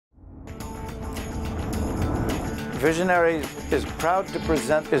Visionaries is proud to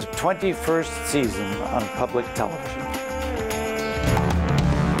present its 21st season on public television.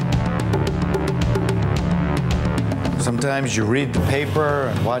 Sometimes you read the paper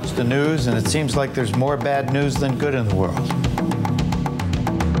and watch the news, and it seems like there's more bad news than good in the world.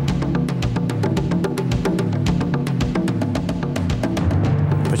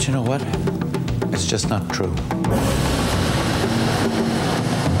 But you know what? It's just not true.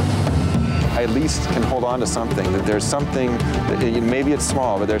 I at least can hold on to something, that there's something, that maybe it's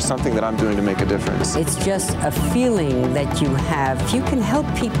small, but there's something that I'm doing to make a difference. It's just a feeling that you have. If you can help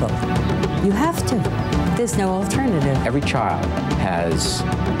people, you have to. There's no alternative. Every child has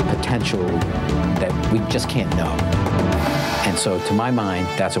potential that we just can't know. And so, to my mind,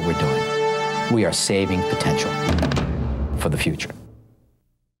 that's what we're doing. We are saving potential for the future.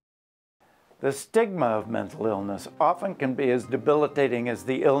 The stigma of mental illness often can be as debilitating as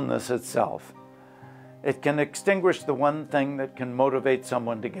the illness itself. It can extinguish the one thing that can motivate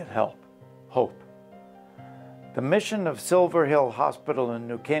someone to get help: hope. The mission of Silver Hill Hospital in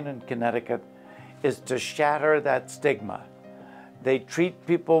New Canaan, Connecticut, is to shatter that stigma. They treat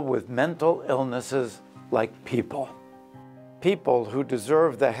people with mental illnesses like people. People who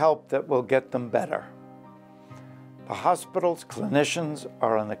deserve the help that will get them better. The hospital's clinicians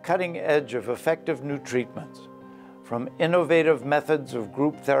are on the cutting edge of effective new treatments, from innovative methods of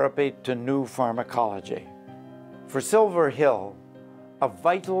group therapy to new pharmacology. For Silver Hill, a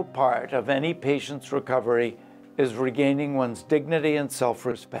vital part of any patient's recovery is regaining one's dignity and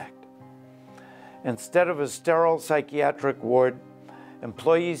self-respect. Instead of a sterile psychiatric ward,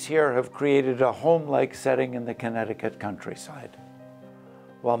 employees here have created a home-like setting in the Connecticut countryside.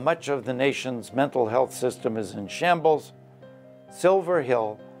 While much of the nation's mental health system is in shambles, Silver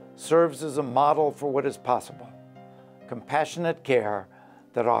Hill serves as a model for what is possible: compassionate care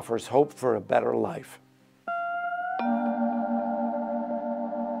that offers hope for a better life.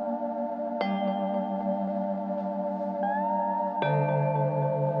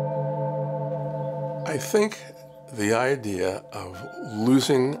 I think the idea of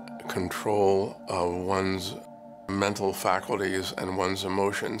losing control of one's mental faculties and one's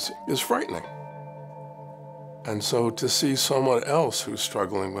emotions is frightening. And so to see someone else who's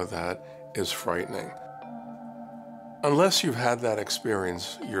struggling with that is frightening. Unless you've had that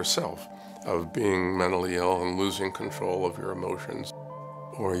experience yourself of being mentally ill and losing control of your emotions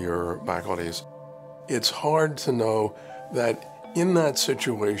or your faculties, it's hard to know that in that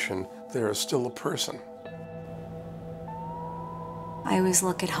situation, there is still a person. I always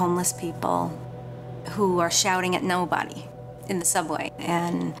look at homeless people who are shouting at nobody in the subway,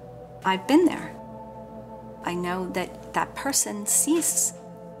 and I've been there. I know that that person sees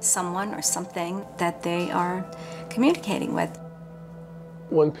someone or something that they are communicating with.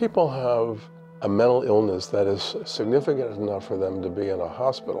 When people have a mental illness that is significant enough for them to be in a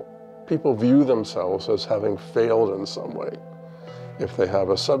hospital, people view themselves as having failed in some way. If they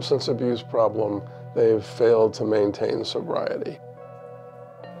have a substance abuse problem, they've failed to maintain sobriety.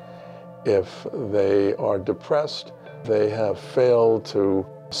 If they are depressed, they have failed to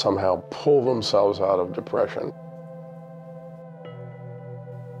somehow pull themselves out of depression.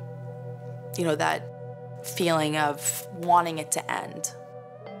 You know, that feeling of wanting it to end,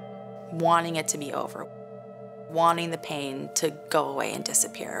 wanting it to be over, wanting the pain to go away and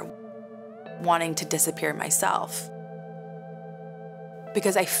disappear, wanting to disappear myself.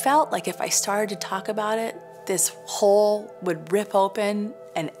 Because I felt like if I started to talk about it, this hole would rip open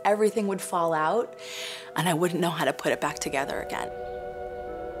and everything would fall out, and I wouldn't know how to put it back together again.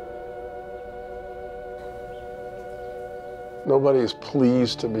 Nobody's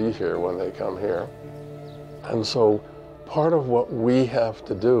pleased to be here when they come here. And so part of what we have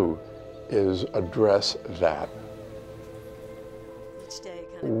to do is address that.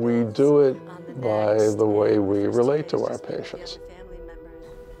 We do it by the way we relate to our patients.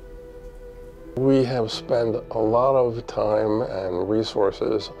 We have spent a lot of time and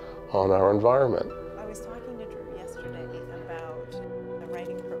resources on our environment. I was talking to Drew yesterday about the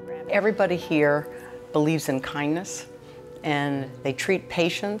writing program. Everybody here believes in kindness, and they treat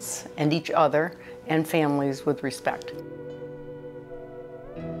patients and each other and families with respect.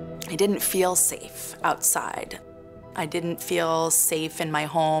 I didn't feel safe outside. I didn't feel safe in my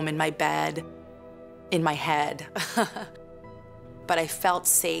home, in my bed, in my head. But I felt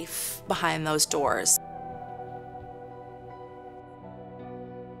safe behind those doors.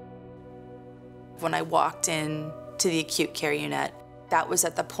 When I walked in to the acute care unit, that was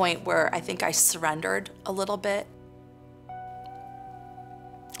at the point where I think I surrendered a little bit.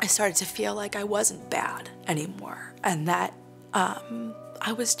 I started to feel like I wasn't bad anymore, and that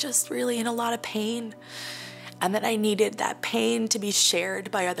I was just really in a lot of pain. and that I needed that pain to be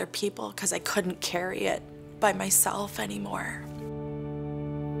shared by other people because I couldn't carry it by myself anymore.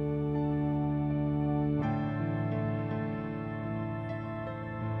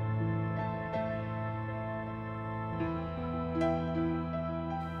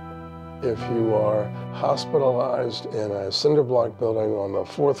 If you are hospitalized in a cinder block building on the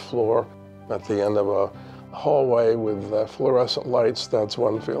 4th floor at the end of a hallway with fluorescent lights, that's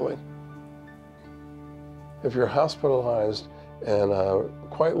one feeling. If you're hospitalized in a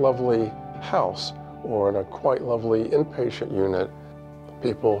quite lovely house or in a quite lovely inpatient unit,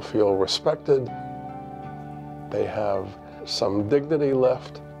 people feel respected, they have some dignity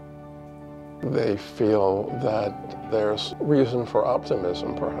left, they feel that there's reason for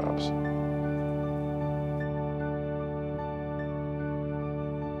optimism, perhaps.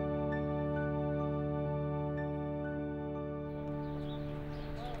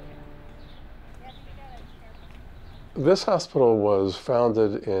 This hospital was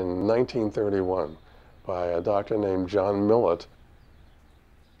founded in 1931 by a doctor named John Millett.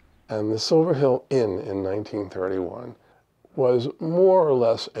 And the Silver Hill Inn in 1931 was more or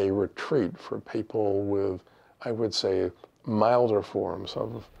less a retreat for people with, I would say, milder forms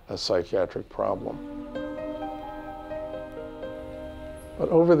of a psychiatric problem. But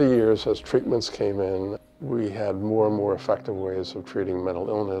over the years, as treatments came in, we had more and more effective ways of treating mental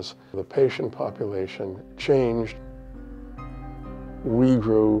illness. The patient population changed. We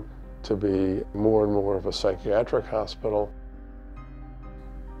grew to be more and more of a psychiatric hospital.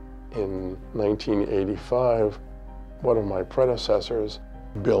 In 1985, one of my predecessors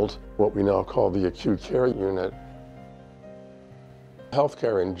built what we now call the acute care unit.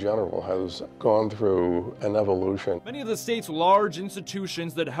 Healthcare in general has gone through an evolution. Many of the state's large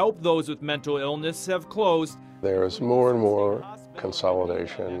institutions that help those with mental illness have closed. There's more and more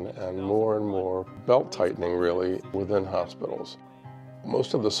consolidation and more belt tightening, really, within hospitals.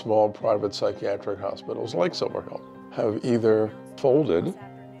 Most of the small private psychiatric hospitals, like Silver Hill, have either folded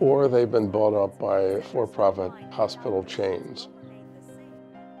or they've been bought up by for-profit hospital chains.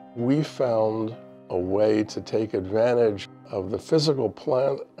 We found a way to take advantage of the physical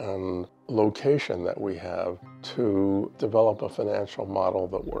plant and location that we have to develop a financial model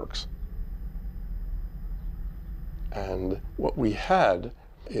that works. And what we had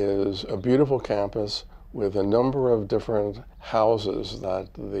is a beautiful campus with a number of different houses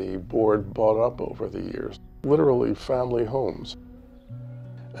that the board bought up over the years, literally family homes.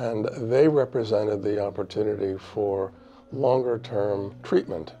 And they represented the opportunity for longer-term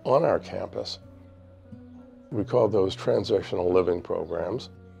treatment on our campus. We call those transitional living programs.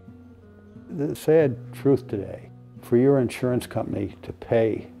 The sad truth today, for your insurance company to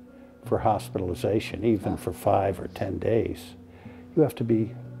pay for hospitalization, even for 5 or 10 days, you have to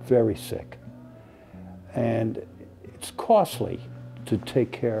be very sick. And it's costly to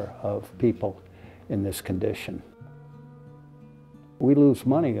take care of people in this condition. We lose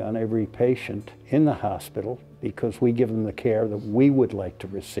money on every patient in the hospital because we give them the care that we would like to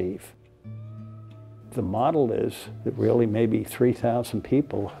receive. The model is that really maybe 3,000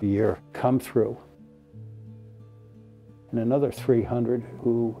 people a year come through, and another 300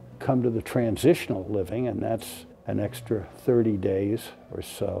 who come to the transitional living, and that's an extra 30 days or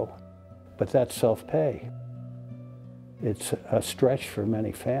so, but that's self-pay. It's a stretch for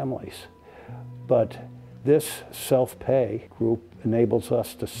many families, but this self-pay group enables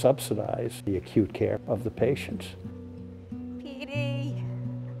us to subsidize the acute care of the patients. Petey,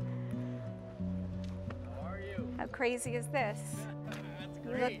 how are you? How crazy is this?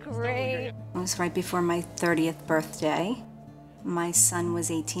 You look great. It was right before my 30th birthday. My son was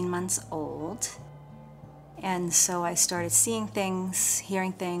 18 months old, and so I started seeing things,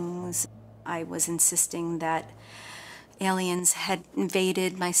 hearing things. I was insisting that aliens had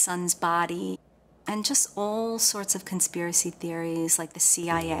invaded my son's body, and just all sorts of conspiracy theories like the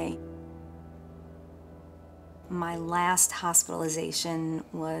CIA. My last hospitalization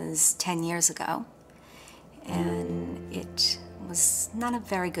was 10 years ago, and it was not a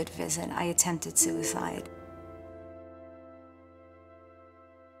very good visit. I attempted suicide.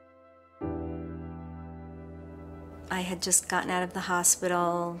 I had just gotten out of the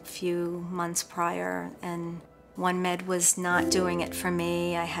hospital a few months prior, and one med was not doing it for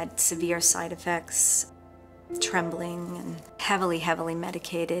me. I had severe side effects, trembling, and heavily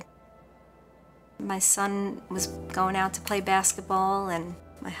medicated. My son was going out to play basketball, and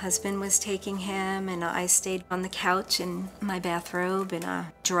my husband was taking him, and I stayed on the couch in my bathrobe in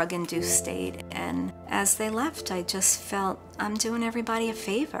a drug-induced state. And as they left, I just felt I'm doing everybody a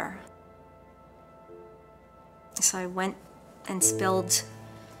favor. So I went and spilled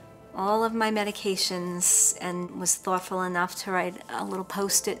all of my medications and was thoughtful enough to write a little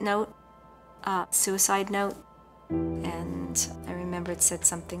post-it note, suicide note. And I remember it said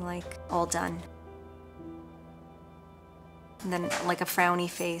something like, all done. And then like a frowny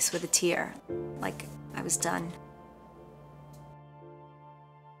face with a tear, like I was done.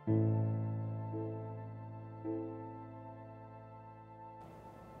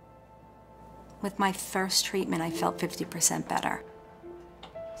 With my first treatment, I felt 50% better.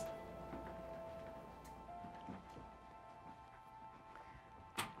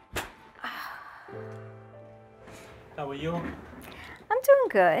 How are you? I'm doing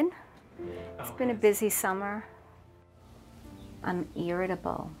good. It's been a busy summer. I'm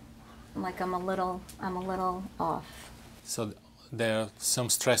irritable. Like I'm a little off. So there are some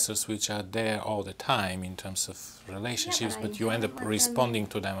stressors which are there all the time in terms of relationships, but you end up responding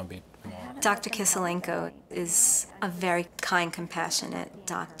to them a bit more. Dr. Kiselenko is a very kind, compassionate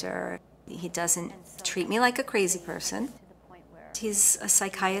doctor. He doesn't treat me like a crazy person. He's a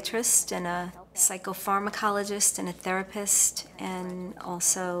psychiatrist and a psychopharmacologist and a therapist, and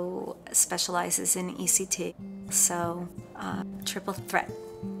also specializes in ECT. So, triple threat,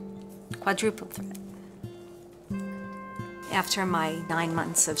 quadruple threat. After my 9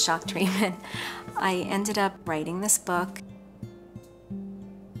 months of shock treatment, I ended up writing this book.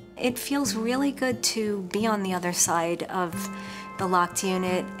 It feels really good to be on the other side of the locked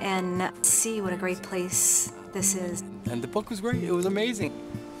unit and see what a great place this is. And the book was great. It was amazing.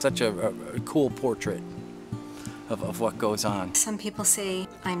 Such a cool portrait of what goes on. Some people say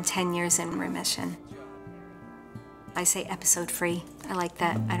I'm 10 years in remission. I say episode free. I like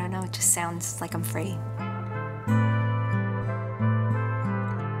that. I don't know, it just sounds like I'm free.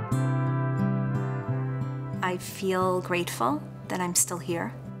 I feel grateful that I'm still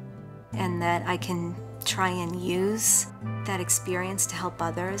here and that I can try and use that experience to help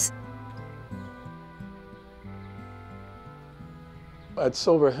others. At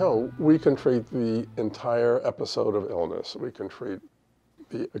Silver Hill, we can treat the entire episode of illness. We can treat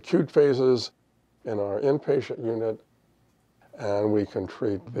the acute phases in our inpatient unit, and we can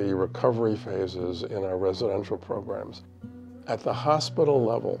treat the recovery phases in our residential programs. At the hospital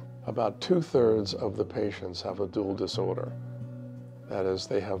level, about 2/3 of the patients have a dual disorder. That is,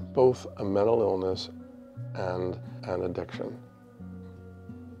 they have both a mental illness and an addiction.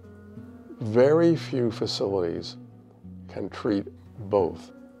 Very few facilities can treat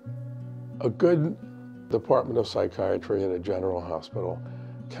both. A good department of psychiatry in a general hospital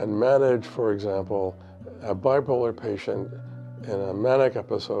can manage, for example, a bipolar patient in a manic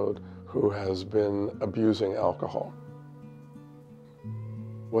episode who has been abusing alcohol.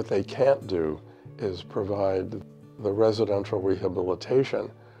 What they can't do is provide the residential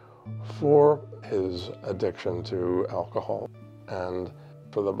rehabilitation for his addiction to alcohol and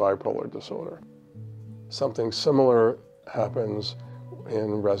for the bipolar disorder. Something similar happens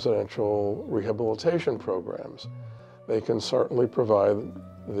in residential rehabilitation programs. They can certainly provide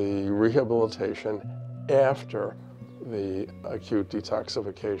the rehabilitation after the acute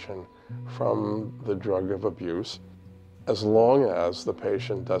detoxification from the drug of abuse, as long as the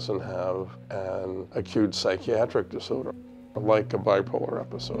patient doesn't have an acute psychiatric disorder, like a bipolar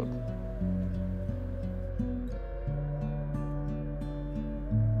episode.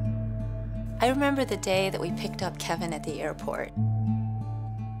 I remember the day that we picked up Kevin at the airport.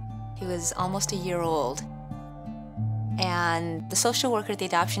 He was almost a year old. And the social worker at the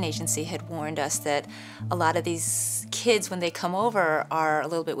adoption agency had warned us that a lot of these kids, when they come over, are a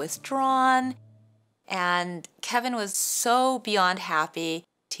little bit withdrawn. And Kevin was so beyond happy.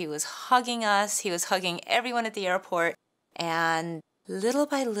 He was hugging us, he was hugging everyone at the airport. And little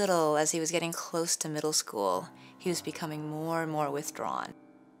by little, as he was getting close to middle school, he was becoming more and more withdrawn.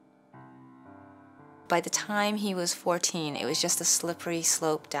 By the time he was 14, it was just a slippery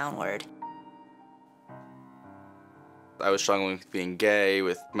slope downward. I was struggling with being gay,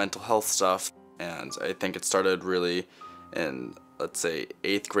 with mental health stuff, and I think it started really in, let's say,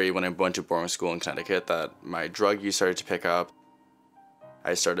 8th grade when I went to boarding school in Connecticut that my drug use started to pick up.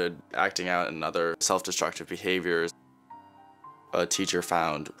 I started acting out in other self-destructive behaviors. A teacher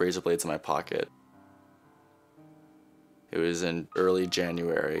found razor blades in my pocket. It was in early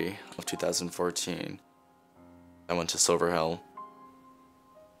January of 2014. I went to Silver Hill.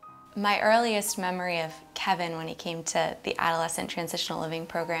 My earliest memory of Kevin when he came to the Adolescent Transitional Living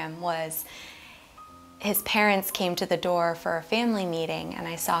Program was his parents came to the door for a family meeting and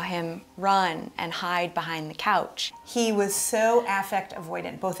I saw him run and hide behind the couch. He was so affect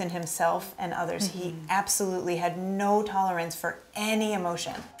avoidant, both in himself and others. He absolutely had no tolerance for any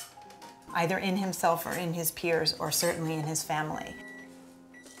emotion, either in himself or in his peers, or certainly in his family.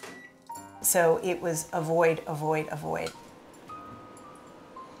 so it was avoid, avoid, avoid.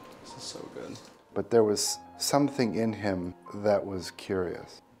 This is so good. But there was something in him that was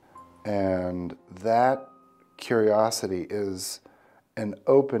curious. And that curiosity is an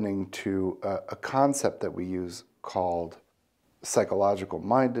opening to a concept that we use called psychological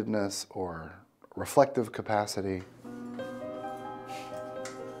mindedness or reflective capacity.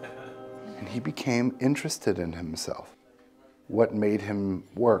 And he became interested in himself. What made him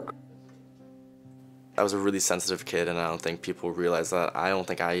work? I was a really sensitive kid, and I don't think people realize that. I don't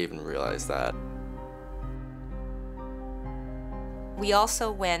think I even realized that. We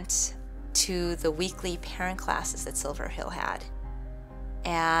also went to the weekly parent classes that Silver Hill had.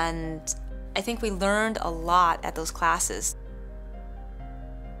 And I think we learned a lot at those classes.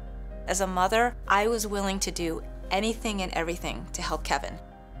 As a mother, I was willing to do anything and everything to help Kevin.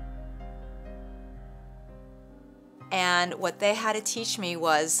 And what they had to teach me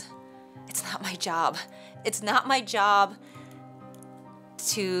was, it's not my job. It's not my job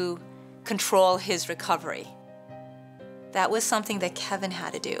to control his recovery. That was something that Kevin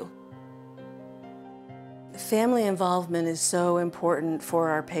had to do. Family involvement is so important for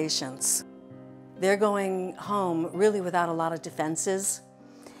our patients. They're going home really without a lot of defenses.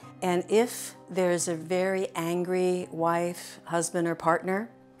 And if there's a very angry wife, husband, or partner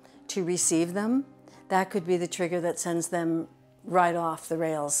to receive them, that could be the trigger that sends them right off the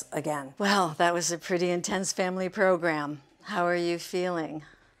rails again. Well, that was a pretty intense family program. How are you feeling?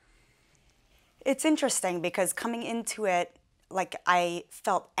 It's interesting because coming into it, like, I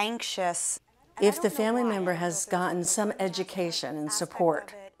felt anxious. If the family member has gotten some education and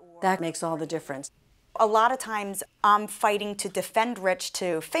support, that makes all the difference. A lot of times I'm fighting to defend Rich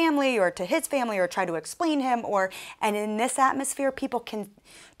to family or to his family or try to explain him, and in this atmosphere people can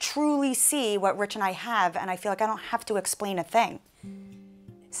truly see what Rich and I have, and I feel like I don't have to explain a thing.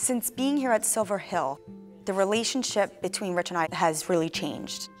 Since being here at Silver Hill, the relationship between Rich and I has really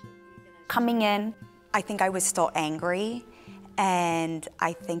changed. Coming in, I think I was still angry, and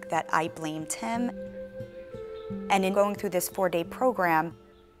I think that I blamed him. And in going through this 4-day program,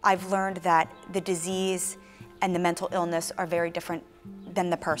 I've learned that the disease and the mental illness are very different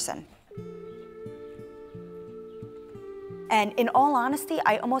than the person. And in all honesty,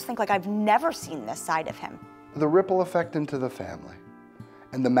 I almost think like I've never seen this side of him. The ripple effect into the family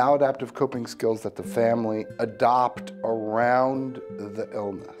and the maladaptive coping skills that the family adopt around the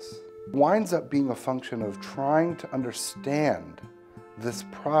illness winds up being a function of trying to understand this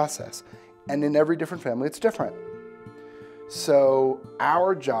process. And in every different family, it's different. So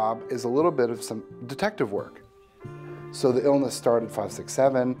our job is a little bit of some detective work. So the illness started 5, 6,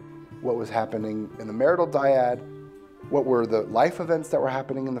 7. What was happening in the marital dyad? What were the life events that were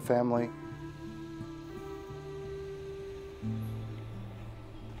happening in the family?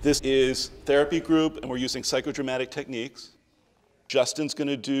 This is therapy group, and we're using psychodramatic techniques. Justin's going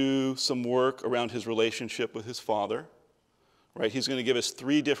to do some work around his relationship with his father. Right? He's going to give us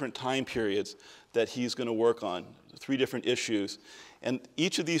 3 different time periods that he's going to work on, 3 different issues. And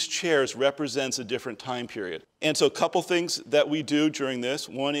each of these chairs represents a different time period. And so a couple things that we do during this.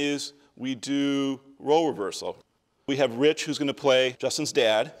 One is we do role reversal. We have Rich, who's going to play Justin's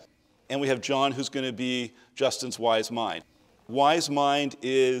dad, and we have John, who's going to be Justin's wise mind. Wise mind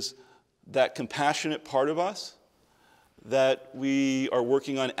is that compassionate part of us that we are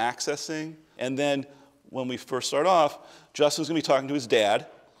working on accessing. And then when we first start off, Justin's going to be talking to his dad,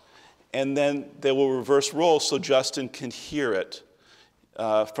 and then they will reverse roles so Justin can hear it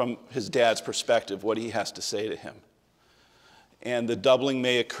from his dad's perspective, what he has to say to him. And the doubling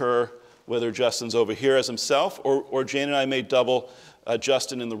may occur whether Justin's over here as himself, or Jane and I may double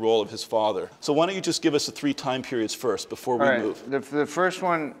Justin in the role of his father. So why don't you just give us the 3 time periods first before we move. The first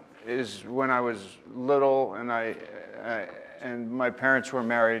one is when I was little, and my parents were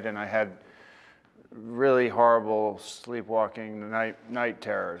married, and I had really horrible sleepwalking night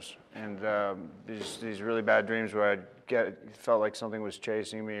terrors, and these really bad dreams where felt like something was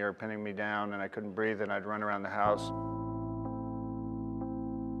chasing me or pinning me down, and I couldn't breathe, and I'd run around the house.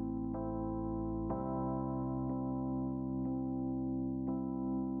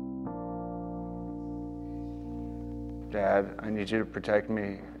 Dad, I need you to protect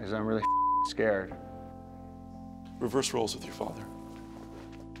me, because I'm really scared. Reverse roles with your father.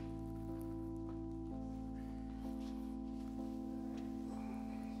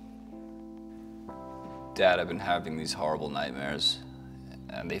 Dad, I've been having these horrible nightmares,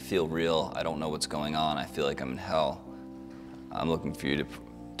 and they feel real. I don't know what's going on. I feel like I'm in hell. I'm looking for you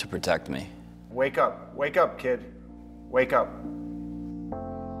to protect me. Wake up, kid. Wake up.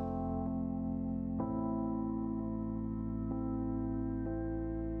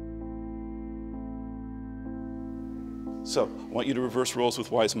 So I want you to reverse roles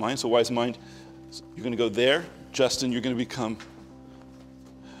with Wise Mind. So Wise Mind, you're going to go there. Justin, you're going to become,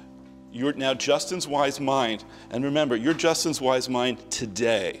 you're now Justin's Wise Mind. And remember, you're Justin's Wise Mind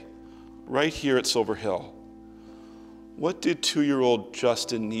today, right here at Silver Hill. What did 2-year-old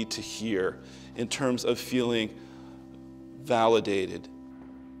Justin need to hear in terms of feeling validated?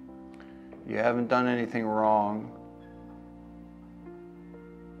 You haven't done anything wrong.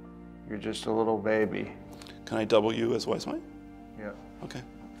 You're just a little baby. Can I double you as Wise Mind? Yeah. Okay.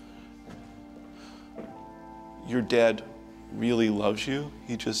 Your dad really loves you.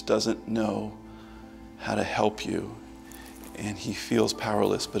 He just doesn't know how to help you. And he feels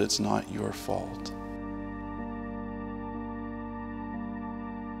powerless, but it's not your fault.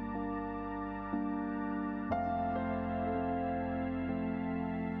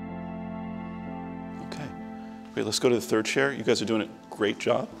 Okay. Great, let's go to the third chair. You guys are doing a great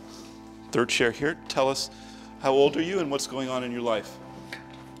job. Third chair here. Tell us, how old are you and what's going on in your life?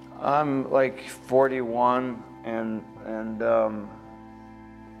 I'm like 41, and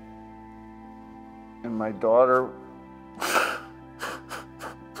my daughter,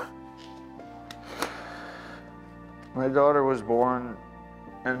 my daughter was born,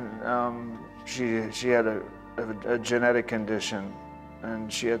 and she had a genetic condition,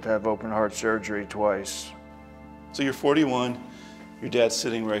 and she had to have open heart surgery twice. So you're 41. Your dad's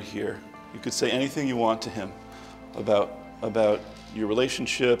sitting right here. You could say anything you want to him about your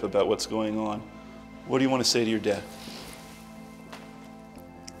relationship, about what's going on. What do you want to say to your dad?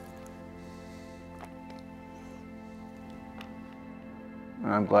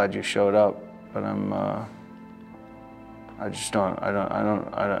 I'm glad you showed up, but I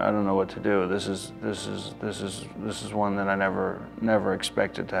don't know what to do. This is one that I never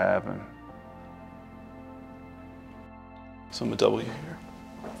expected to happen. So I'm a W here.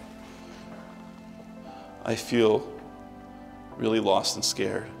 I feel really lost and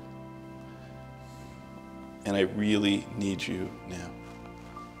scared. And I really need you now.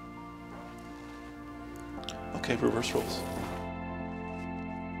 Okay, reverse roles.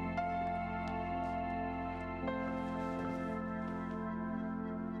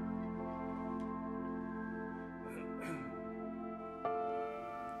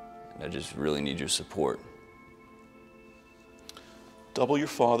 I just really need your support. Double your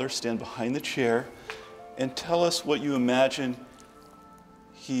father, stand behind the chair, and tell us what you imagine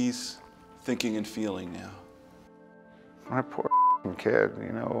he's thinking and feeling now. My poor kid,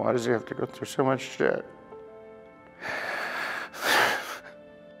 you know, why does he have to go through so much shit?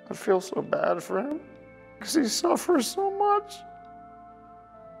 I feel so bad for him, because he suffers so much.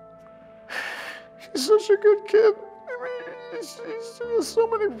 He's such a good kid. I mean, he has so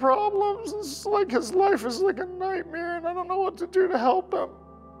many problems. It's like his life is like a nightmare, and I don't know what to do to help him.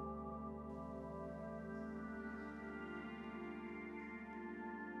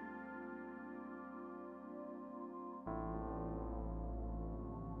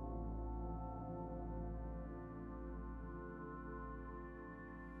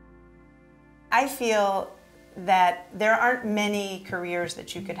 I feel that there aren't many careers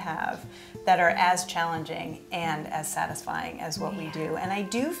that you could have that are as challenging and as satisfying as what we do. And I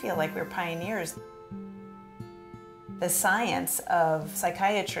do feel like we're pioneers. The science of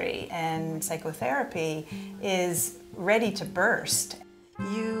psychiatry and psychotherapy is ready to burst.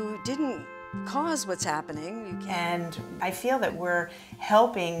 You didn't cause what's happening. And I feel that we're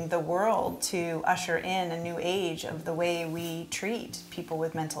helping the world to usher in a new age of the way we treat people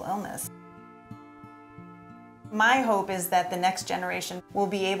with mental illness. My hope is that the next generation will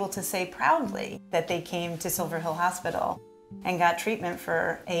be able to say proudly that they came to Silver Hill Hospital and got treatment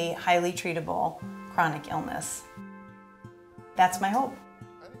for a highly treatable chronic illness. That's my hope.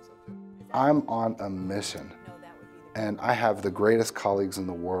 I'm on a mission, and I have the greatest colleagues in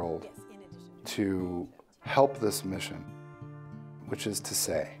the world to help this mission, which is to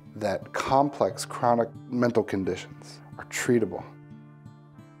say that complex chronic mental conditions are treatable.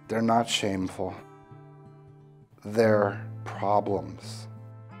 They're not shameful. They're problems.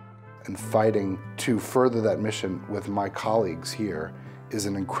 And fighting to further that mission with my colleagues here is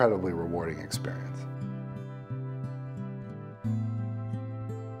an incredibly rewarding experience.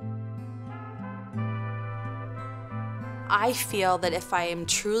 I feel that if I am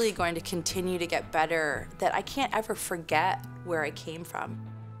truly going to continue to get better, that I can't ever forget where I came from.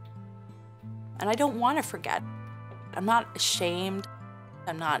 And I don't want to forget. I'm not ashamed.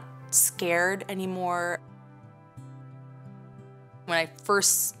 I'm not scared anymore. When I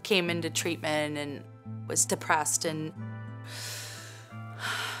first came into treatment and was depressed and,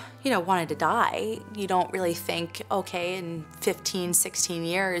 wanted to die, you don't really think, okay, in 15, 16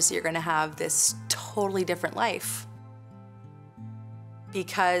 years, you're gonna have this totally different life.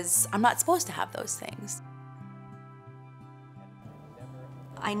 because I'm not supposed to have those things.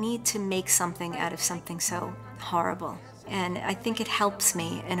 I need to make something out of something so horrible. And I think it helps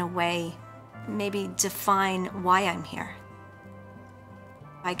me in a way, maybe define why I'm here.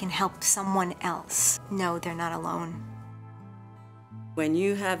 I can help someone else know they're not alone. When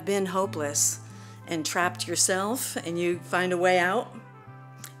you have been hopeless and trapped yourself and you find a way out,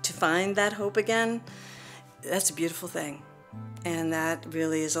 to find that hope again, that's a beautiful thing. And that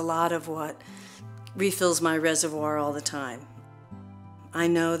really is a lot of what refills my reservoir all the time. I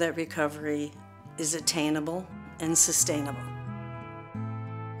know that recovery is attainable and sustainable.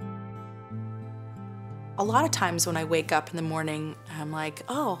 A lot of times when I wake up in the morning, I'm like,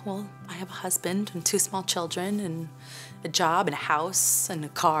 oh, well, I have a husband and 2 small children and a job and a house and a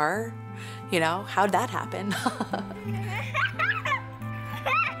car. You know, how'd that happen?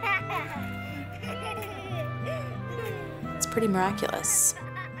 It's pretty miraculous.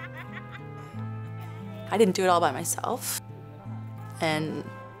 I didn't do it all by myself. And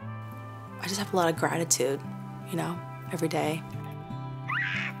I just have a lot of gratitude, you know, every day.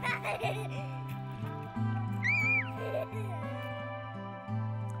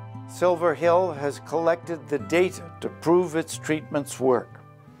 Silver Hill has collected the data to prove its treatments work.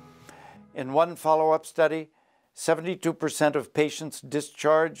 In one follow-up study, 72% of patients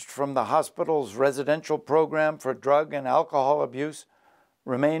discharged from the hospital's residential program for drug and alcohol abuse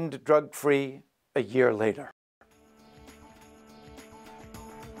remained drug-free a year later.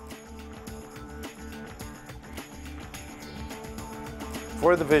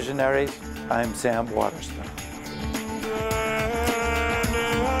 For the Visionaries, I'm Sam Waterson.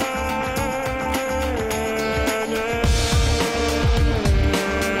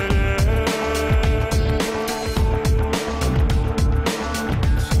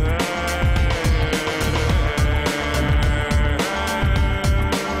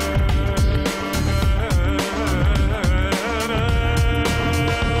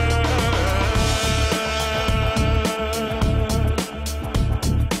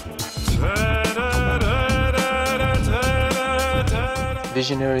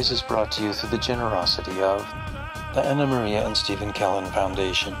 Visionaries is brought to you through the generosity of the Anna Maria and Stephen Kellen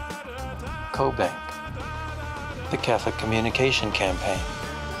Foundation, CoBank, the Catholic Communication Campaign,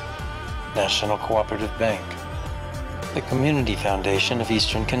 National Cooperative Bank, the Community Foundation of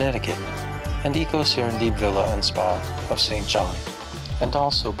Eastern Connecticut, and Eco Serendip Villa and Spa of St. John, and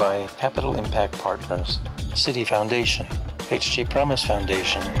also by Capital Impact Partners, City Foundation, HG Promise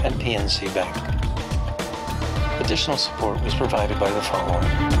Foundation, and PNC Bank. Additional support was provided by the following: